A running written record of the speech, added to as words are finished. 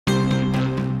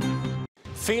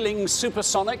Feeling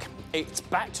supersonic? It's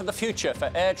back to the future for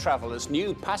air travel as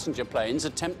new passenger planes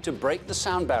attempt to break the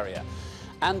sound barrier.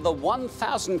 And the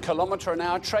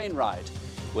 1,000-kilometre-an-hour train ride.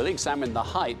 We'll examine the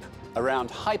hype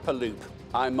around Hyperloop.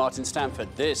 I'm Martin Stanford.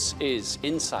 This is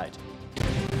Insight.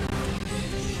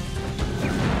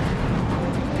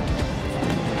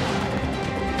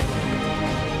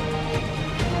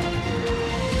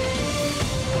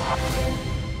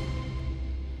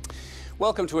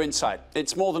 Welcome to Insight.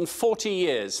 It's more than 40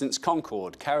 years since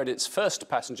Concorde carried its first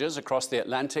passengers across the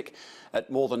Atlantic at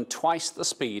more than twice the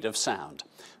speed of sound.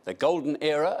 The golden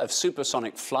era of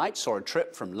supersonic flight saw a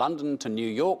trip from London to New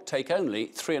York take only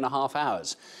 3.5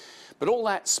 hours. But all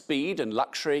that speed and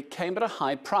luxury came at a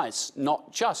high price,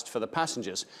 not just for the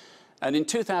passengers. And in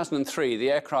 2003,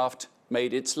 the aircraft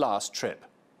made its last trip.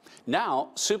 Now,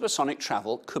 supersonic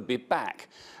travel could be back,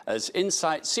 as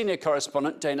Insight senior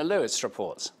correspondent Dana Lewis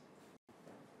reports.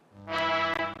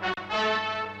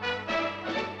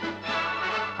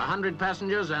 100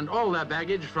 passengers and all their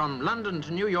baggage from London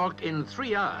to New York in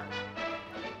 3 hours.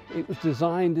 It was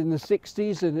designed in the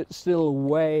 60s and it's still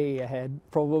way ahead,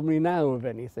 probably now, of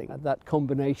anything. That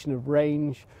combination of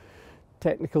range,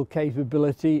 technical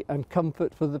capability and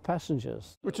comfort for the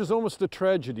passengers. Which is almost a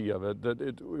tragedy of it, that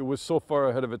it was so far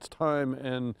ahead of its time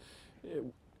and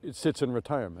it sits in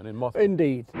retirement in mothballs.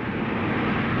 Indeed.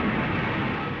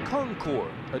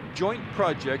 Concorde, a joint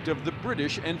project of the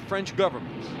British and French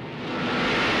governments.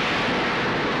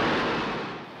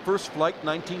 First flight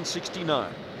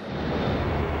 1969.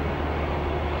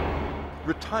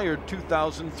 Retired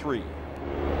 2003.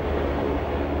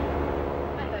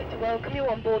 I'd like to welcome you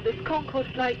on board this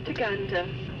Concorde flight to Gander.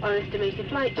 Our estimated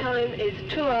flight time is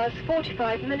 2 hours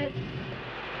 45 minutes.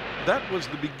 That was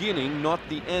the beginning, not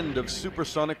the end, of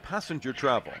supersonic passenger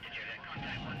travel.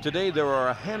 Today, there are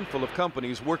a handful of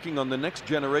companies working on the next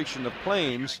generation of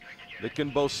planes that can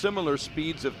boast similar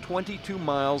speeds of 22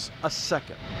 miles a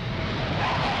second.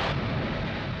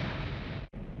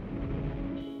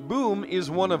 Boom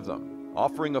is one of them,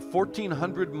 offering a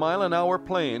 1,400-mile-an-hour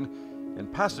plane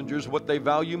and passengers what they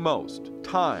value most,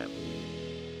 time.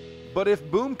 But if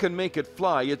Boom can make it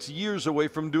fly, it's years away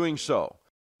from doing so.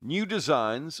 New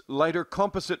designs, lighter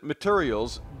composite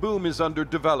materials, Boom is under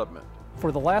development.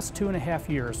 For the last 2.5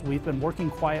 years, we've been working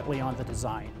quietly on the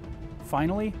design.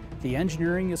 Finally, the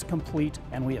engineering is complete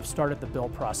and we have started the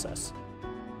build process.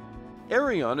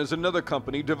 Aerion is another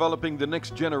company developing the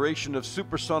next generation of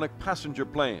supersonic passenger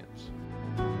planes.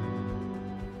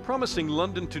 Promising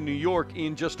London to New York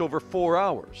in just over 4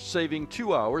 hours, saving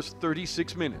 2 hours,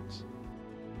 36 minutes.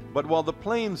 But while the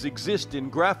planes exist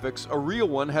in graphics, a real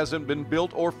one hasn't been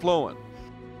built or flown.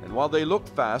 And while they look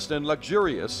fast and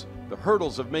luxurious, the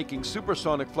hurdles of making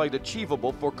supersonic flight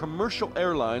achievable for commercial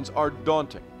airlines are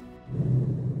daunting.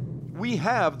 We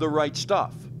have the right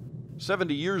stuff.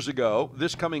 70 years ago,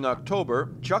 this coming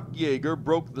October, Chuck Yeager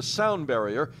broke the sound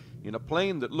barrier in a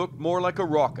plane that looked more like a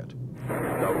rocket.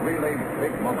 The really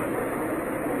big moment.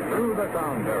 Through the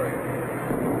sound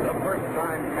barrier. The first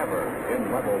time ever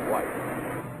in level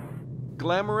flight.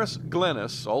 Glamorous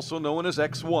Glennis, also known as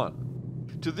X-1.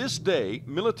 To this day,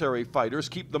 military fighters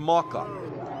keep the mock-up.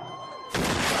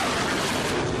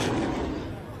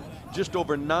 Just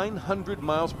over 900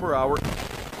 miles per hour,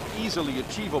 easily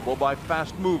achievable by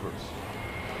fast movers.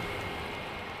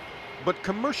 But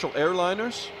commercial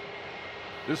airliners?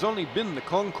 There's only been the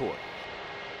Concorde.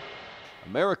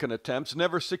 American attempts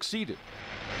never succeeded.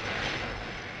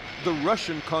 The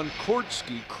Russian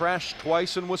Concordski crashed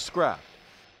twice and was scrapped.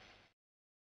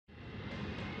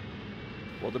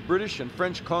 While the British and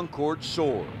French Concorde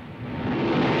soared.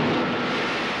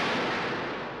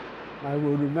 I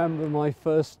will remember my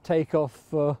first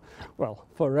takeoff, well,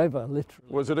 forever,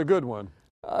 literally. Was it a good one?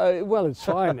 Well, it's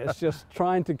fine. It's just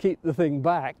trying to keep the thing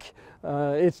back.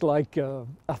 It's like a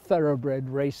thoroughbred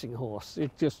racing horse.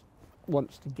 It just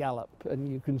wants to gallop, and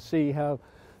you can see how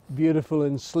beautiful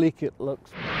and sleek it looks.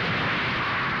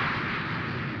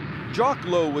 Jock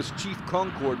Lowe was chief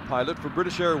Concorde pilot for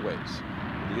British Airways.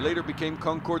 He later became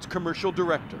Concorde's commercial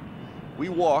director. We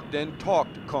walked and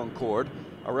talked Concorde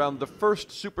around the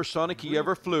first supersonic he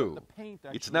ever flew.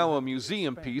 It's now a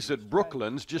museum piece at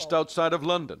Brooklands just outside of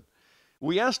London.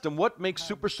 We asked him what makes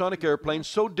supersonic airplanes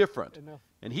so different,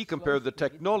 and he compared the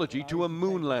technology to a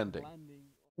moon landing.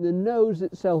 The nose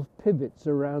itself pivots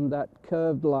around that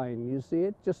curved line. You see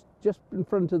it just in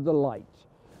front of the light.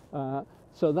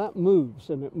 So that moves,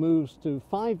 and it moves to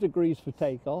 5 degrees for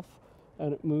takeoff,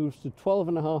 and it moves to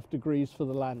 12.5 degrees for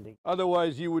the landing.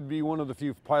 Otherwise, you would be one of the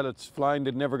few pilots flying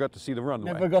that never got to see the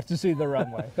runway. Never got to see the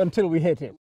runway until we hit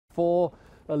it. 4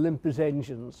 Olympus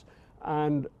engines,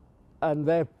 and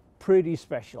they're pretty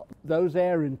special. Those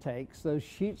air intakes, those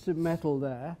sheets of metal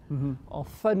there, are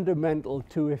fundamental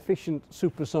to efficient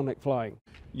supersonic flying.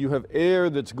 You have air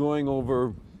that's going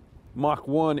over Mach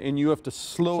 1 and you have to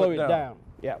slow it down.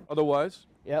 Yeah. Otherwise?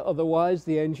 Yeah, otherwise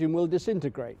the engine will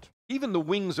disintegrate. Even the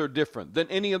wings are different than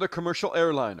any other commercial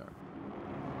airliner.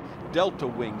 Delta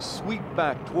wings sweep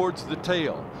back towards the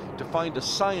tail to find a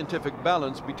scientific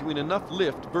balance between enough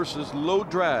lift versus low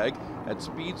drag at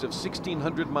speeds of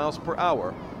 1,600 miles per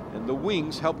hour, and the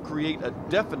wings help create a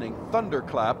deafening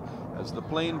thunderclap as the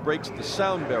plane breaks the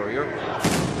sound barrier.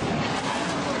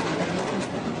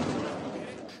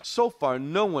 So far,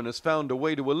 no one has found a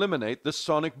way to eliminate the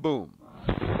sonic boom.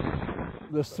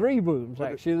 There's three booms,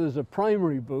 actually. There's a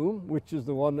primary boom, which is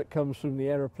the one that comes from the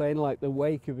aeroplane, like the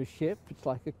wake of a ship. It's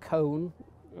like a cone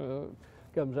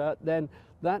comes out. Then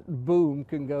that boom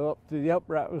can go up to the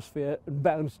upper atmosphere and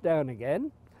bounce down again.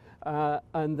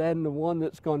 And then the one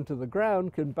that's gone to the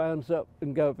ground can bounce up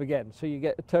and go up again. So you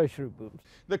get a tertiary boom.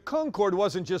 The Concorde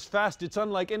wasn't just fast, it's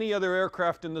unlike any other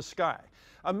aircraft in the sky.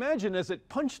 Imagine as it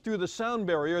punched through the sound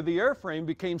barrier, the airframe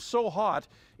became so hot,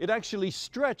 it actually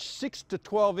stretched 6 to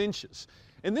 12 inches.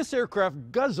 And this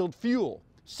aircraft guzzled fuel,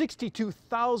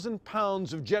 62,000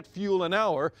 pounds of jet fuel an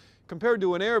hour, compared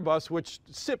to an Airbus which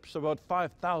sips about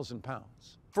 5,000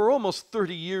 pounds. For almost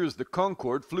 30 years, the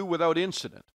Concorde flew without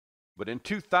incident. But in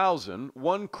 2000,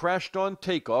 one crashed on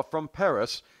takeoff from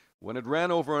Paris when it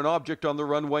ran over an object on the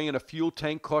runway and a fuel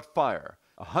tank caught fire.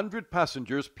 100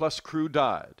 passengers plus crew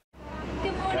died.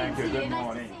 Good morning. Thank you. Good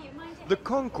morning. The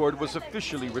Concorde was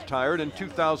officially retired in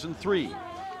 2003.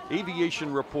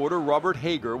 Aviation reporter Robert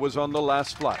Hager was on the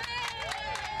last flight.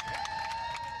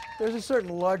 There's a certain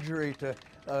luxury to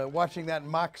watching that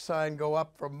Mach sign go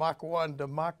up from Mach 1 to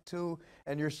Mach 2,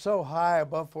 and you're so high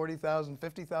above 40,000,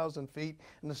 50,000 feet,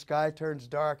 and the sky turns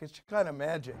dark. It's kind of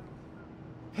magic.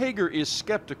 Hager is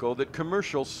skeptical that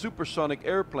commercial supersonic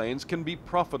airplanes can be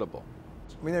profitable.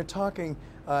 I mean, they're talking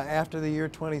after the year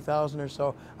 20,000 or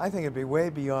so. I think it'd be way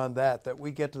beyond that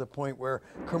we get to the point where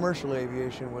commercial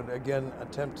aviation would again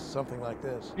attempt something like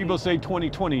this. People say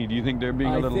 2020. Do you think they're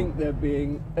being a little... I think they're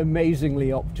being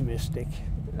amazingly optimistic.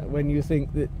 When you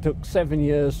think that it took 7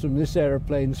 years from this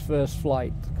aeroplane's first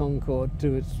flight, the Concorde,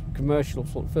 to its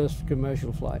first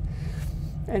commercial flight,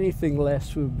 anything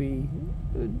less would be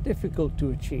difficult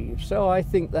to achieve. So I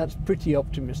think that's pretty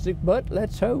optimistic, but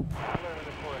let's hope.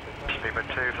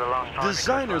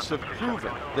 Designers have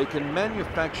proven they can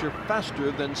manufacture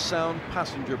faster than sound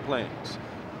passenger planes.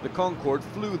 The Concorde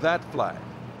flew that flag.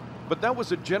 But that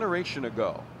was a generation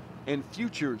ago, and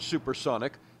future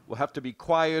supersonic will have to be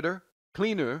quieter,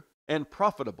 cleaner, and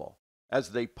profitable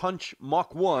as they punch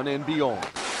Mach 1 and beyond.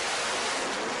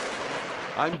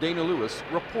 I'm Dana Lewis,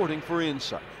 reporting for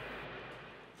Insight.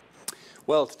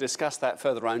 Well, to discuss that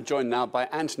further, I'm joined now by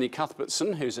Anthony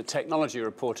Cuthbertson, who's a technology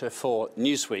reporter for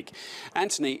Newsweek.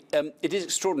 Anthony, it is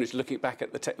extraordinary looking back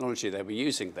at the technology they were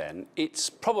using then. It's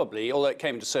probably, although it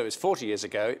came into service 40 years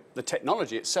ago, the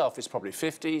technology itself is probably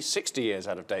 50, 60 years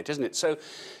out of date, isn't it? So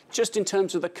just in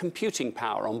terms of the computing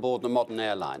power on board the modern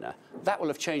airliner, that will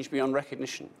have changed beyond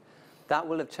recognition. That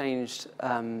will have changed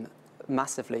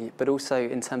massively, but also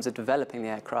in terms of developing the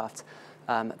aircraft,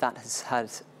 that has had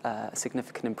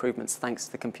significant improvements thanks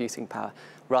to the computing power.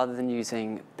 Rather than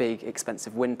using big,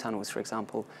 expensive wind tunnels, for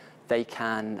example, they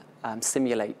can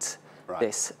simulate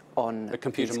this on the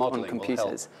computer modeling on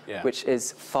computers, which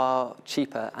is far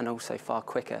cheaper and also far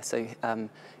quicker. So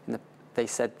they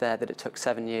said there that it took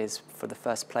 7 years for the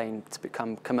first plane to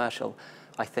become commercial.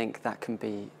 I think that can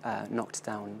be knocked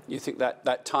down. You think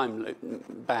that time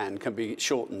band can be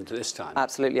shortened this time?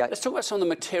 Absolutely. Let's talk about some of the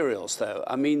materials, though.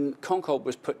 I mean, Concorde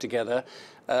was put together.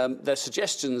 There's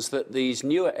suggestions that these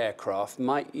newer aircraft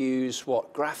might use,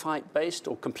 what, graphite-based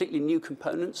or completely new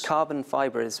components? Carbon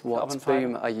fibre is what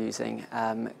Boom are using.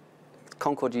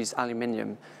 Concorde used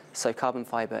aluminium, so carbon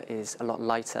fibre is a lot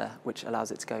lighter, which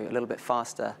allows it to go a little bit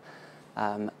faster.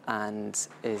 And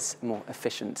is more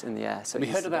efficient in the air. So we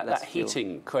heard about that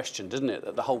heating question, didn't it?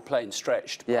 That the whole plane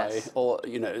stretched by, or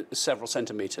several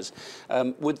centimetres.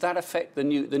 Would that affect the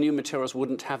new materials?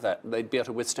 Wouldn't have that? They'd be able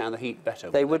to withstand the heat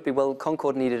better. They would be. Well,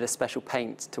 Concorde needed a special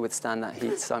paint to withstand that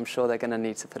heat, so I'm sure they're going to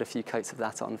need to put a few coats of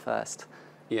that on first.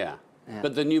 Yeah.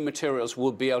 But the new materials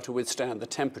will be able to withstand the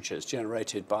temperatures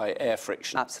generated by air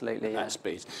friction. Absolutely, at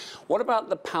speed. What about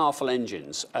the powerful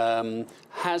engines?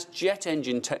 Has jet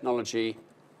engine technology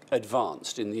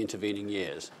advanced in the intervening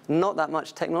years? Not that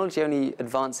much. Technology only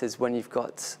advances when you've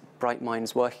got bright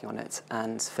minds working on it,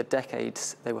 and for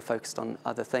decades they were focused on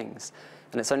other things.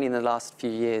 And it's only in the last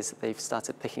few years that they've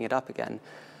started picking it up again.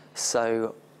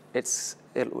 So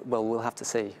well, we'll have to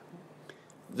see.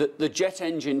 the jet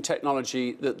engine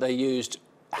technology that they used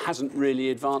hasn't really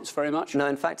advanced very much? No,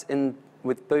 in fact,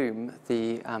 with Boom,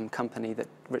 the company that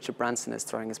Richard Branson is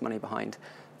throwing his money behind,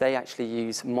 they actually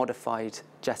use modified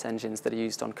jet engines that are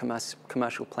used on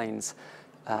commercial planes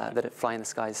that fly in the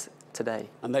skies today.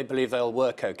 And they believe they'll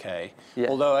work okay. Yeah.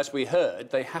 Although, as we heard,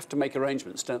 they have to make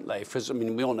arrangements, don't they? For, I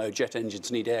mean, we all know jet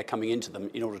engines need air coming into them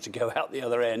in order to go out the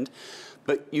other end.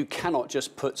 But you cannot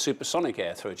just put supersonic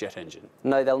air through a jet engine.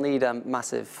 No, they'll need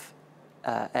massive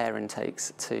air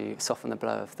intakes to soften the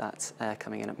blow of that air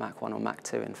coming in at Mach 1 or Mach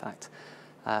 2, in fact,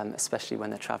 especially when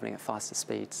they're travelling at faster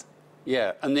speeds.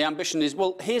 Yeah, and the ambition is,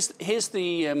 well, here's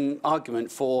the argument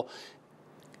for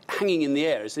hanging in the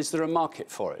air. Is there a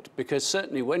market for it? Because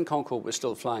certainly when Concorde was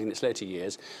still flying in its later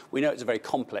years, we know it's a very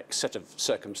complex set of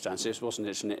circumstances, wasn't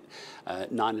it? And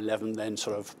 9/11 then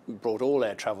sort of brought all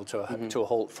air travel to a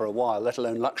halt for a while, let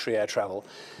alone luxury air travel.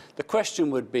 The question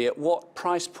would be, at what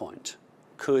price point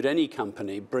could any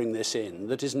company bring this in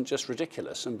that isn't just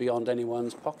ridiculous and beyond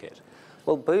anyone's pocket?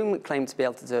 Well, Boom claimed to be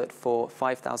able to do it for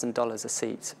 $5,000 a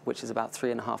seat, which is about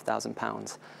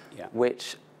 £3,500, yeah,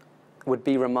 which would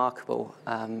be remarkable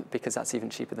because that's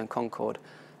even cheaper than Concorde.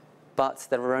 But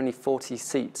there are only 40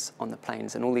 seats on the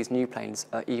planes, and all these new planes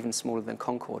are even smaller than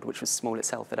Concorde, which was small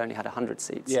itself. It only had 100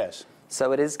 seats. Yes.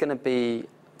 So it is going to be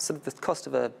sort of the cost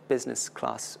of a business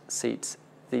class seat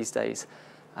these days.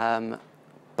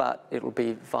 But it will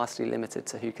be vastly limited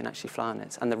to who can actually fly on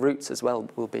it. And the routes as well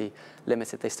will be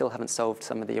limited. They still haven't solved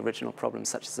some of the original problems,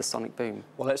 such as the sonic boom.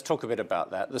 Well, let's talk a bit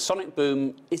about that. The sonic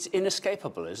boom is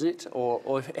inescapable, isn't it?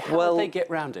 Or how do they get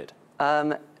round it?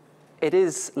 It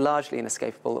is largely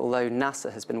inescapable, although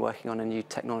NASA has been working on a new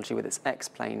technology with its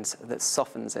X-planes that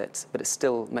softens it, but it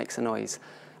still makes a noise.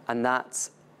 And that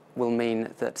will mean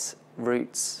that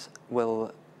routes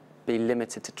will be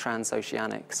limited to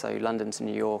transoceanic, so London to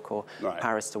New York or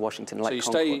Paris to Washington, like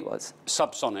Concorde was. So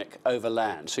you stay subsonic over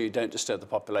land, so you don't disturb the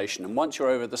population. And once you're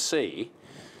over the sea,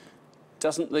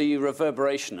 doesn't the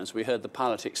reverberation, as we heard the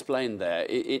pilot explain there,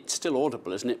 it's still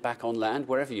audible, isn't it, back on land,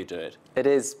 wherever you do it? It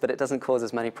is, but it doesn't cause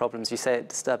as many problems. You say it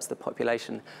disturbs the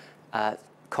population.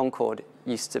 Concorde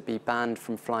used to be banned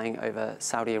from flying over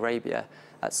Saudi Arabia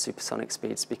at supersonic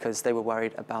speeds because they were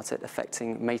worried about it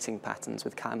affecting mating patterns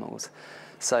with camels.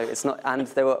 So it's not, and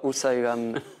there were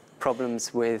also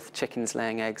problems with chickens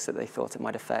laying eggs that they thought it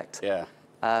might affect. Yeah.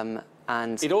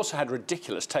 And it also had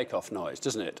ridiculous takeoff noise,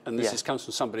 doesn't it? And this comes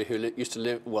from somebody who used to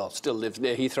live, well, still lives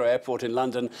near Heathrow Airport in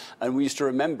London, and we used to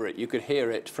remember it. You could hear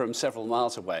it from several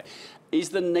miles away. Is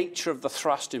the nature of the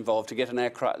thrust involved to get an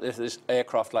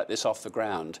aircraft like this off the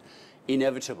ground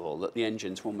inevitable that the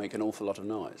engines will make an awful lot of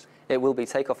noise? It will be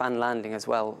takeoff and landing as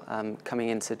well. Coming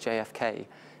into JFK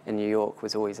in New York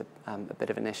was always a bit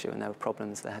of an issue, and there were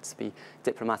problems. There had to be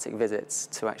diplomatic visits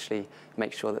to actually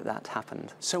make sure that that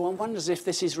happened. So one wonders if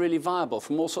this is really viable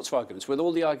from all sorts of arguments. With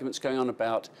all the arguments going on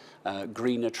about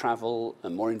greener travel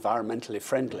and more environmentally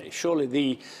friendly, surely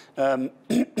the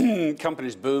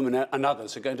companies Boom and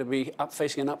others are going to be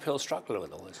facing an uphill struggle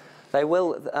with all this. They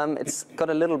will. It's got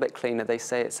a little bit cleaner. They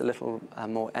say it's a little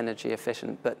more energy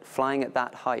efficient, but flying at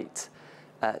that height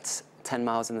at 10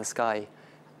 miles in the sky,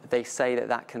 they say that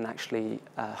that can actually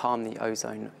harm the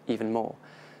ozone even more.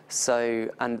 So,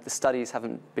 and the studies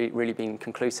haven't really been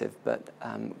conclusive, but...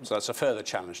 so that's a further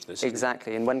challenge to this.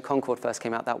 Exactly, and when Concorde first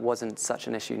came out, that wasn't such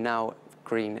an issue. Now,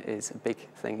 green is a big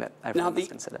thing that everyone must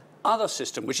consider. Other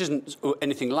system, which isn't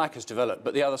anything like as developed,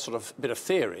 but the other sort of bit of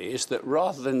theory is that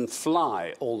rather than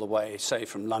fly all the way, say,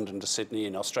 from London to Sydney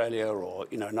in Australia or,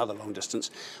 you know, another long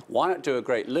distance, why not do a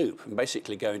great loop and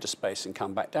basically go into space and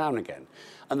come back down again?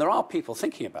 And there are people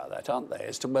thinking about that, aren't they,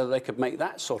 as to whether they could make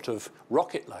that sort of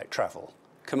rocket-like travel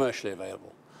commercially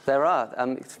available. There are.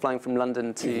 Flying from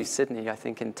London to Sydney, I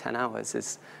think, in 10 hours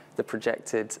is the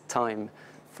projected time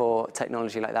for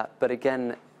technology like that. But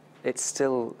again, it's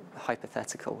still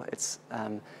hypothetical.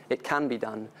 It can be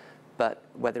done, but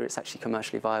whether it's actually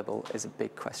commercially viable is a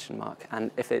big question mark. And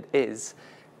if it is,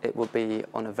 it will be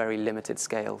on a very limited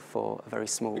scale for a very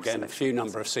small Again, a few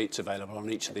number of seats available on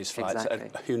each of these flights.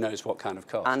 Exactly. Who knows what kind of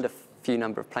cost. And a few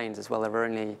number of planes as well. There are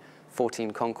only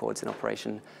 14 Concordes in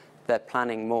operation. They're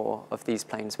planning more of these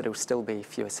planes, but it will still be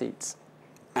fewer seats.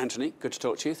 Anthony, good to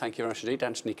talk to you. Thank you very much indeed.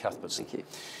 Anthony Cuthbertson. Thank you.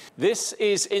 This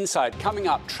is Inside. Coming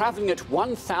up, travelling at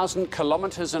 1,000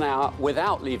 kilometres an hour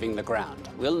without leaving the ground.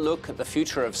 We'll look at the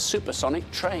future of supersonic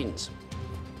trains.